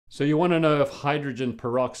So you want to know if hydrogen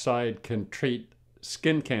peroxide can treat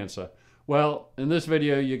skin cancer. Well, in this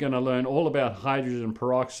video, you're going to learn all about hydrogen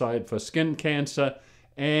peroxide for skin cancer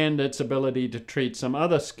and its ability to treat some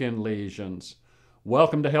other skin lesions.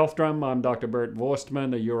 Welcome to Health Drum. I'm Dr. Bert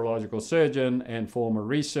Vorstman, a urological surgeon and former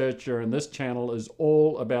researcher, and this channel is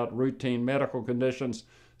all about routine medical conditions,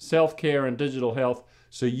 self-care, and digital health,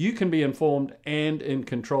 so you can be informed and in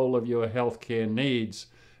control of your healthcare needs.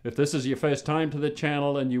 If this is your first time to the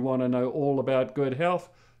channel and you want to know all about good health,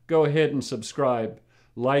 go ahead and subscribe.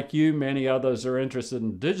 Like you, many others are interested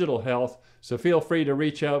in digital health, so feel free to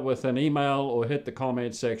reach out with an email or hit the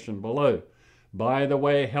comment section below. By the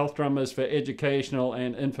way, Health Drum is for educational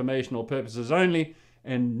and informational purposes only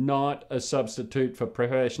and not a substitute for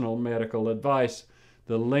professional medical advice.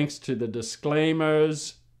 The links to the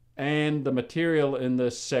disclaimers and the material in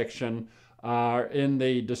this section are in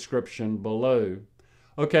the description below.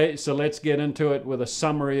 Okay, so let's get into it with a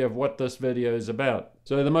summary of what this video is about.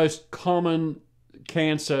 So the most common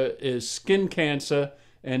cancer is skin cancer,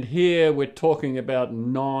 and here we're talking about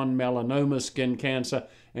non-melanoma skin cancer,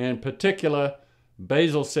 and in particular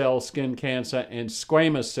basal cell skin cancer and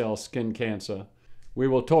squamous cell skin cancer. We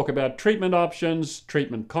will talk about treatment options,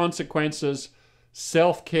 treatment consequences,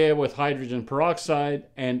 self-care with hydrogen peroxide,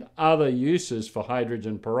 and other uses for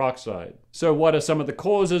hydrogen peroxide. So what are some of the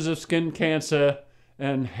causes of skin cancer,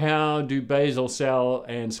 and how do basal cell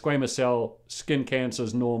and squamous cell skin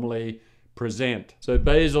cancers normally present? So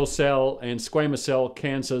basal cell and squamous cell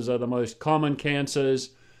cancers are the most common cancers.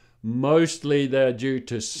 Mostly they're due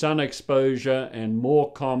to sun exposure and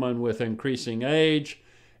more common with increasing age.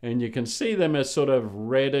 And you can see them as sort of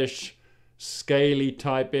reddish, scaly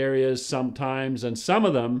type areas sometimes, and some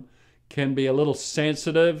of them can be a little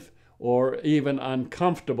sensitive or even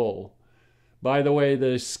uncomfortable. By the way,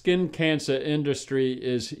 the skin cancer industry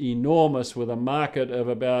is enormous, with a market of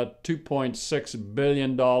about $2.6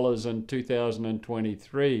 billion in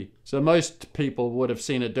 2023. So most people would have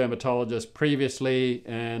seen a dermatologist previously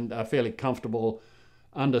and are fairly comfortable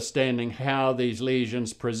understanding how these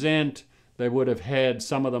lesions present. They would have had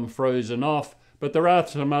some of them frozen off, but there are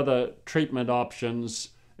some other treatment options,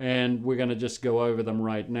 and we're going to just go over them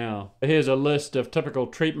right now. Here's a list of typical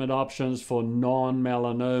treatment options for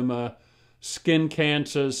non-melanoma skin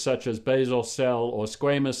cancers such as basal cell or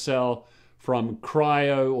squamous cell, from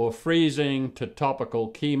cryo or freezing to topical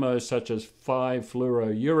chemo such as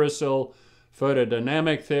 5-fluorouracil,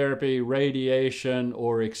 photodynamic therapy, radiation,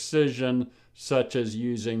 or excision such as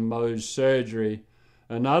using Mohs surgery.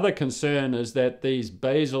 Another concern is that these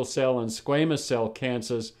basal cell and squamous cell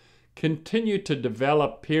cancers continue to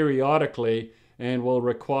develop periodically and will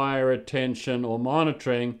require attention or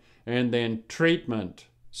monitoring and then treatment.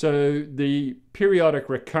 So the periodic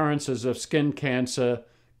recurrences of skin cancer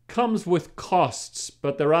comes with costs,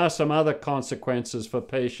 but there are some other consequences for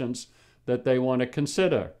patients that they want to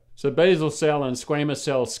consider. So basal cell and squamous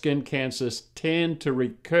cell skin cancers tend to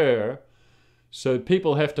recur, so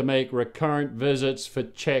people have to make recurrent visits for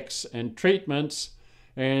checks and treatments,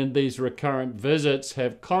 and these recurrent visits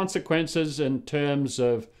have consequences in terms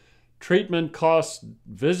of treatment costs,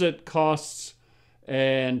 visit costs,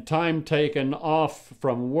 and time taken off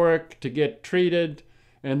from work to get treated,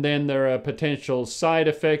 and then there are potential side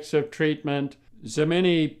effects of treatment. So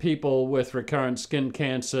many people with recurrent skin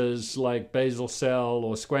cancers like basal cell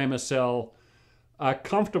or squamous cell are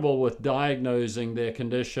comfortable with diagnosing their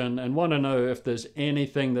condition and want to know if there's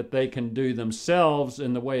anything that they can do themselves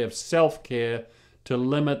in the way of self-care to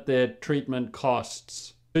limit their treatment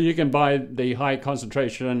costs. So you can buy the high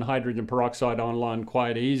concentration hydrogen peroxide online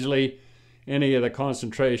quite easily. Any of the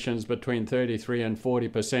concentrations between 33 and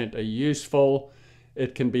 40% are useful.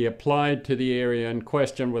 It can be applied to the area in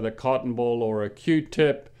question with a cotton ball or a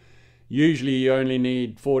Q-tip. Usually you only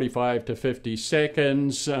need 45 to 50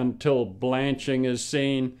 seconds until blanching is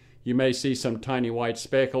seen. You may see some tiny white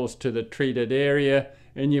speckles to the treated area,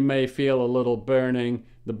 and you may feel a little burning.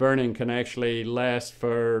 The burning can actually last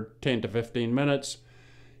for 10 to 15 minutes.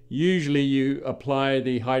 Usually you apply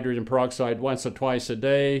the hydrogen peroxide once or twice a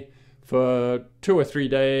day for 2 or 3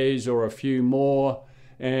 days or a few more,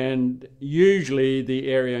 and usually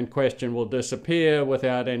the area in question will disappear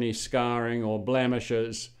without any scarring or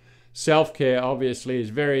blemishes. Self-care obviously is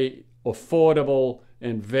very affordable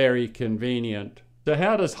and very convenient. So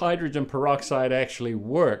how does hydrogen peroxide actually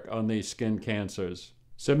work on these skin cancers?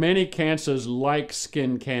 So many cancers, like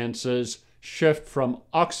skin cancers, shift from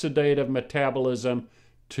oxidative metabolism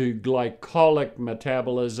to glycolic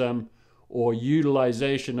metabolism, or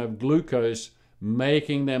utilization of glucose,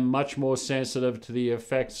 making them much more sensitive to the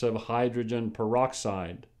effects of hydrogen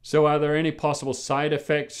peroxide. So are there any possible side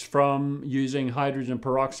effects from using hydrogen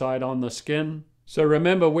peroxide on the skin? So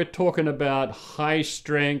remember, we're talking about high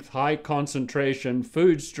strength, high concentration,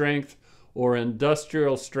 food strength, or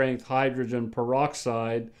industrial strength hydrogen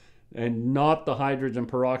peroxide, and not the hydrogen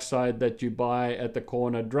peroxide that you buy at the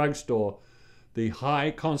corner drugstore. The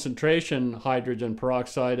high concentration hydrogen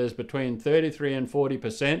peroxide is between 33 and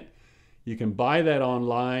 40%. You can buy that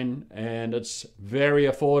online, and it's very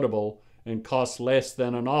affordable and costs less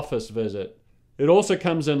than an office visit. It also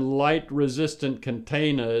comes in light-resistant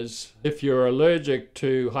containers. If you're allergic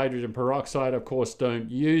to hydrogen peroxide, of course, don't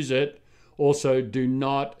use it. Also, do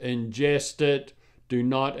not ingest it, do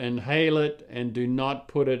not inhale it, and do not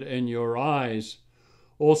put it in your eyes.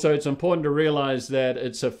 Also, it's important to realize that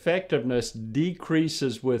its effectiveness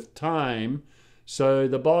decreases with time, so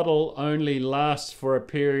the bottle only lasts for a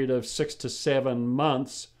period of 6 to 7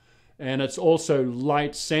 months, and it's also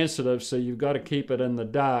light sensitive, so you've got to keep it in the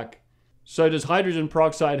dark. So does hydrogen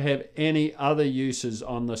peroxide have any other uses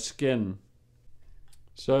on the skin?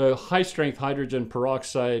 So high-strength hydrogen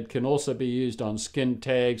peroxide can also be used on skin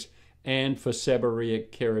tags and for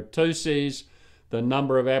seborrheic keratoses. The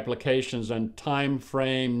number of applications and time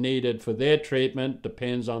frame needed for their treatment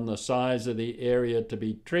depends on the size of the area to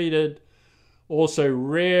be treated. Also,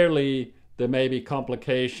 rarely there may be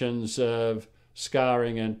complications of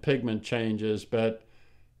scarring and pigment changes, but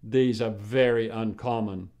these are very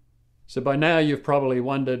uncommon. So by now you've probably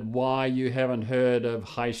wondered why you haven't heard of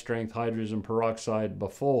high-strength hydrogen peroxide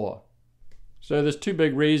before. So there's two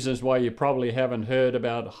big reasons why you probably haven't heard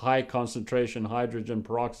about high-concentration hydrogen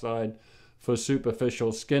peroxide for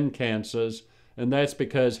superficial skin cancers, and that's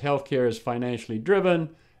because healthcare is financially driven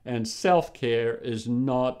and self-care is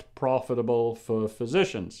not profitable for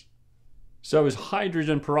physicians. So has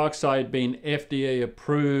hydrogen peroxide been FDA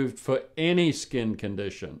approved for any skin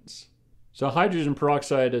conditions? So hydrogen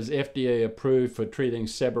peroxide is FDA approved for treating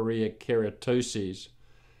seborrheic keratoses.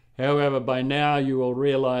 However, by now you will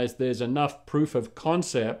realize there's enough proof of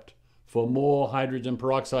concept for more hydrogen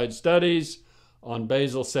peroxide studies on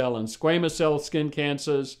basal cell and squamous cell skin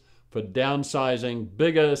cancers, for downsizing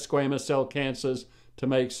bigger squamous cell cancers to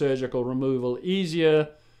make surgical removal easier,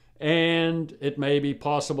 and it may be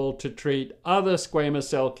possible to treat other squamous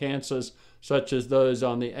cell cancers such as those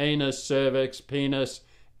on the anus, cervix, penis,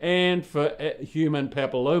 and for human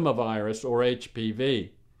papillomavirus or HPV.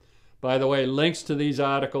 By the way, links to these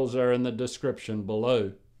articles are in the description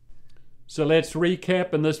below. So let's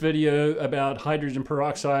recap. In this video about hydrogen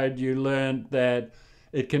peroxide, you learned that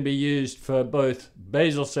it can be used for both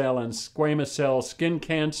basal cell and squamous cell skin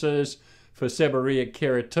cancers, for seborrheic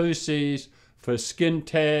keratoses, for skin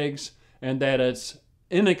tags, and that it's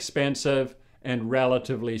inexpensive and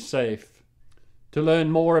relatively safe. To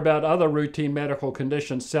learn more about other routine medical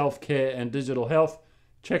conditions, self-care, and digital health,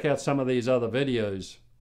 check out some of these other videos.